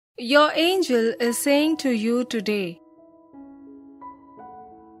Your angel is saying to you today,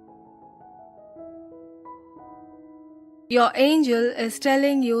 your angel is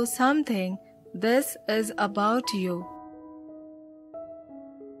telling you something. This is about you.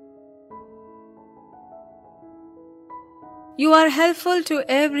 You are helpful to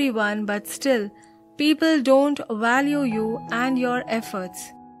everyone, but still, people don't value you and your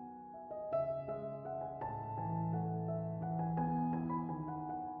efforts.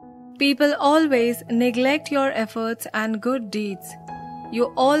 People always neglect your efforts and good deeds.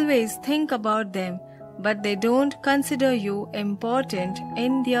 You always think about them, but they don't consider you important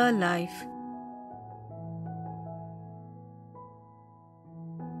in their life.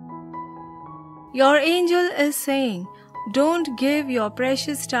 Your angel is saying, don't give your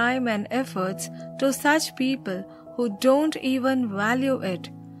precious time and efforts to such people who don't even value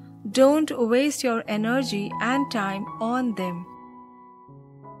it. Don't waste your energy and time on them.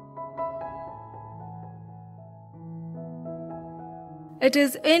 It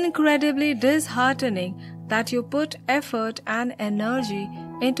is incredibly disheartening that you put effort and energy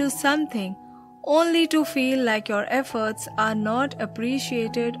into something only to feel like your efforts are not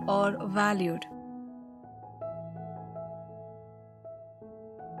appreciated or valued.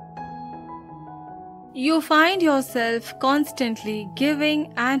 You find yourself constantly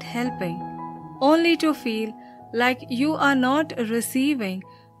giving and helping, only to feel like you are not receiving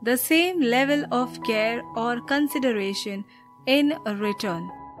the same level of care or consideration in return.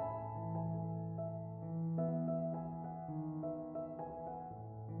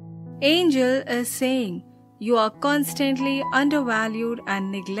 Angel is saying you are constantly undervalued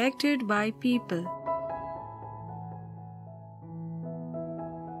and neglected by people.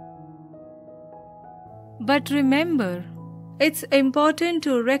 But remember, it's important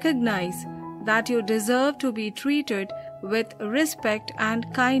to recognize that you deserve to be treated with respect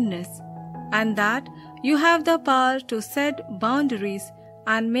and kindness, and that you have the power to set boundaries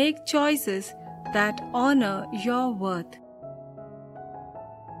and make choices that honor your worth.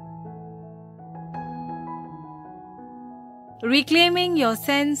 Reclaiming your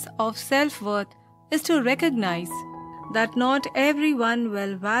sense of self-worth is to recognize that not everyone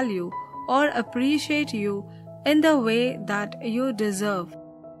will value or appreciate you in the way that you deserve.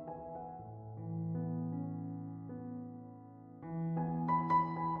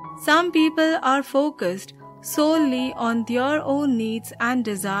 Some people are focused solely on their own needs and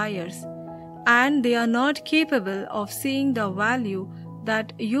desires, and they are not capable of seeing the value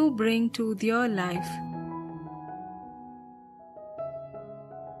that you bring to their life.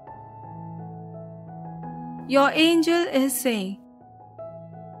 Your angel is saying,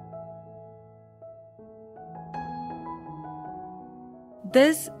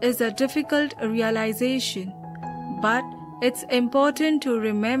 this is a difficult realization, but it's important to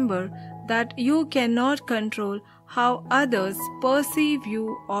remember that you cannot control how others perceive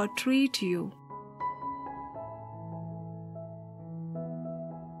you or treat you.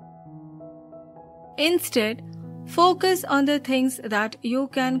 Instead, focus on the things that you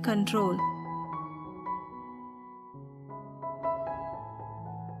can control.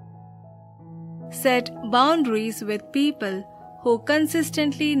 Set boundaries with people who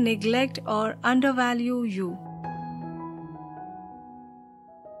consistently neglect or undervalue you.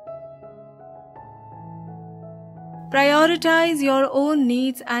 Prioritize your own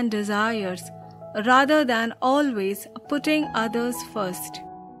needs and desires rather than always putting others first.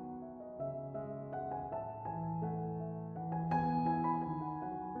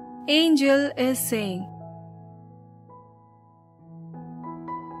 Angel is saying,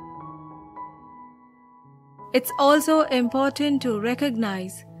 it's also important to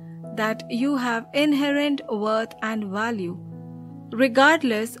recognize that you have inherent worth and value,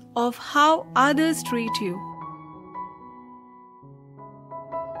 regardless of how others treat you.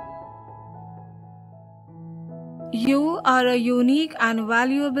 You are a unique and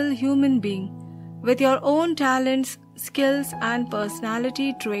valuable human being with your own talents, skills, and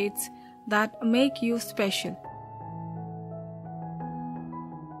personality traits that make you special.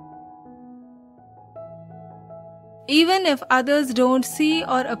 Even if others don't see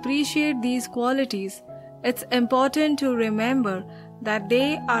or appreciate these qualities, it's important to remember that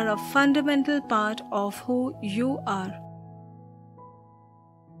they are a fundamental part of who you are.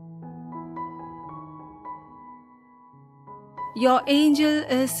 Your angel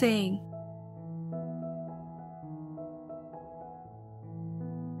is saying,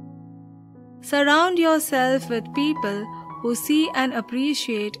 surround yourself with people who see and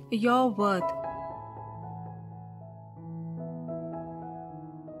appreciate your worth.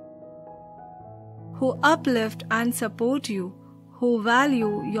 Who uplift and support you, who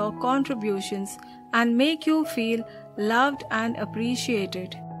value your contributions and make you feel loved and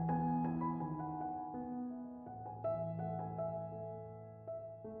appreciated.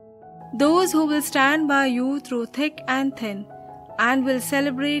 Those who will stand by you through thick and thin and will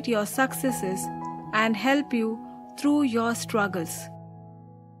celebrate your successes and help you through your struggles.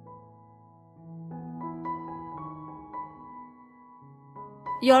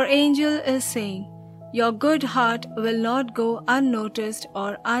 Your angel is saying, your good heart will not go unnoticed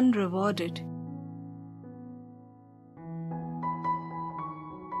or unrewarded.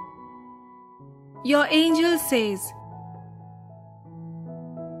 Your angel says,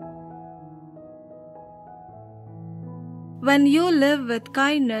 when you live with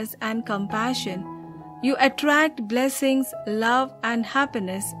kindness and compassion, you attract blessings, love, and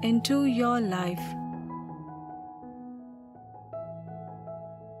happiness into your life.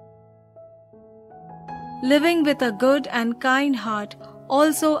 Living with a good and kind heart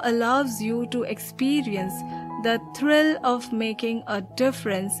also allows you to experience the thrill of making a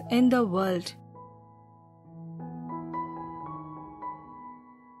difference in the world.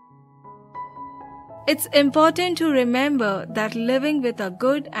 It's important to remember that living with a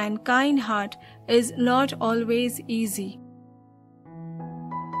good and kind heart is not always easy.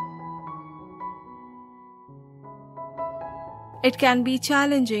 It can be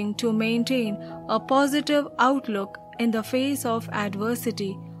challenging to maintain a positive outlook in the face of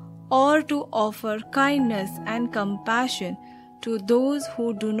adversity or to offer kindness and compassion to those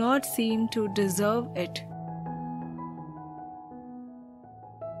who do not seem to deserve it.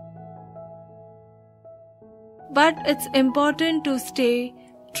 But it's important to stay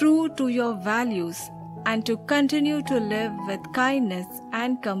true to your values and to continue to live with kindness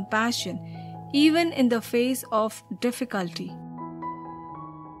and compassion even in the face of difficulty.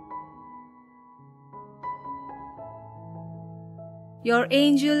 Your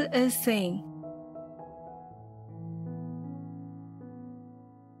angel is saying,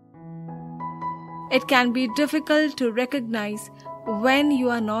 it can be difficult to recognize when you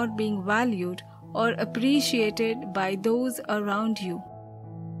are not being valued or appreciated by those around you.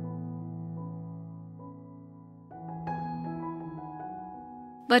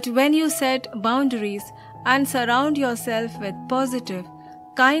 But when you set boundaries and surround yourself with positive,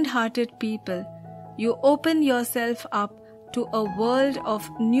 kind-hearted people, you open yourself up to a world of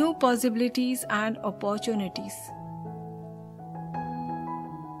new possibilities and opportunities.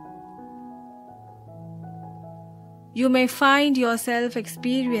 You may find yourself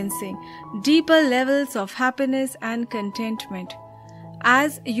experiencing deeper levels of happiness and contentment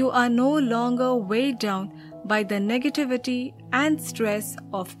as you are no longer weighed down by the negativity and stress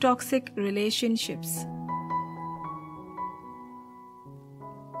of toxic relationships.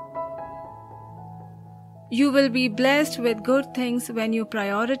 You will be blessed with good things when you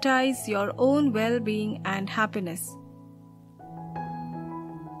prioritize your own well-being and happiness.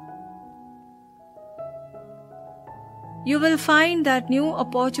 You will find that new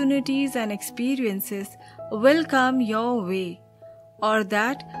opportunities and experiences will come your way, or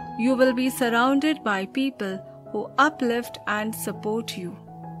that you will be surrounded by people who uplift and support you.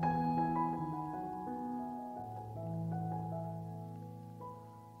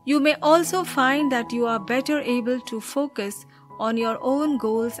 You may also find that you are better able to focus on your own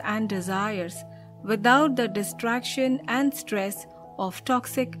goals and desires without the distraction and stress of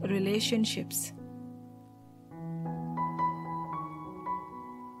toxic relationships.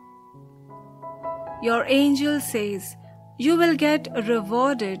 Your angel says, you will get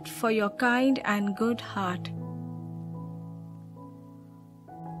rewarded for your kind and good heart.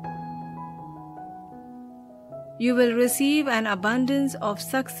 You will receive an abundance of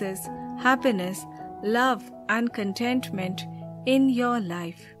success, happiness, love, and contentment in your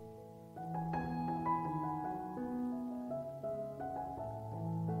life.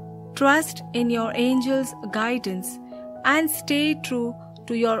 Trust in your angel's guidance and stay true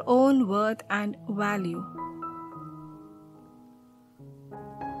to your own worth and value.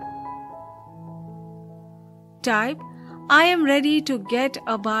 Type, I am ready to get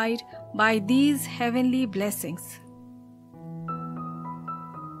abide by these heavenly blessings.